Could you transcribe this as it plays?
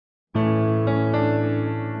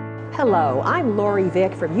Hello, I'm Lori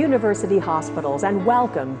Vick from University Hospitals, and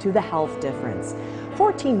welcome to The Health Difference.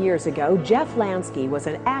 14 years ago, Jeff Lansky was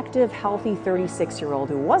an active, healthy 36-year-old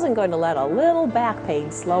who wasn't going to let a little back pain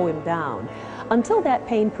slow him down. Until that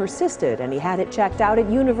pain persisted and he had it checked out at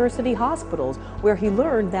University Hospitals, where he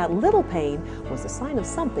learned that little pain was a sign of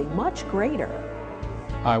something much greater.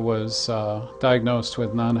 I was diagnosed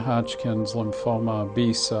with non-Hodgkin's lymphoma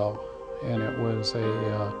B cell, and it was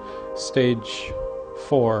a stage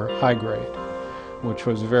 4 high grade, which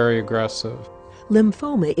was very aggressive.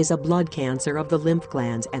 Lymphoma is a blood cancer of the lymph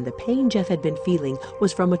glands, and the pain Jeff had been feeling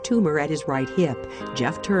was from a tumor at his right hip.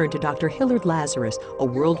 Jeff turned to Dr. Hilliard Lazarus, a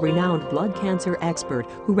world-renowned blood cancer expert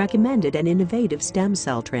who recommended an innovative stem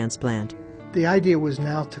cell transplant. The idea was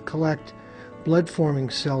now to collect blood-forming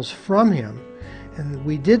cells from him, and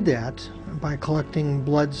we did that by collecting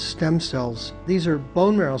blood stem cells. These are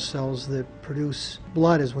bone marrow cells that produce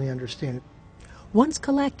blood as we understand it. Once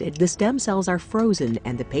collected, the stem cells are frozen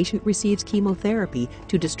and the patient receives chemotherapy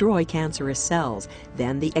to destroy cancerous cells.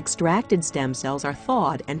 Then the extracted stem cells are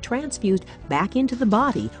thawed and transfused back into the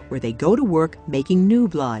body, where they go to work making new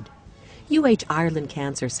blood. UH Ireland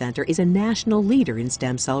Cancer Centre is a national leader in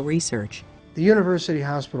stem cell research. The University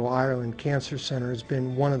Hospital Ireland Cancer Centre has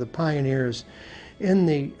been one of the pioneers in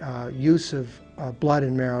the use of blood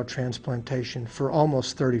and marrow transplantation for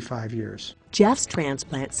almost 35 years. Jeff's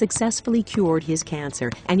transplant successfully cured his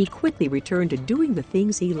cancer, and he quickly returned to doing the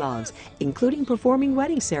things he loves, including performing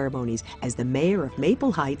wedding ceremonies as the mayor of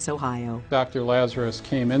Maple Heights, Ohio. Dr. Lazarus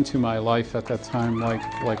came into my life at that time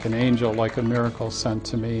like an angel, like a miracle sent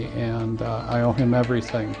to me, and I owe him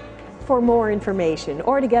everything. For more information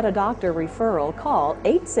or to get a doctor referral, call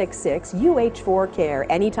 866-UH4-CARE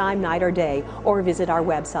anytime, night or day, or visit our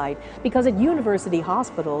website, because at University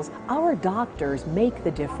Hospitals, our doctors make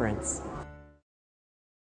the difference.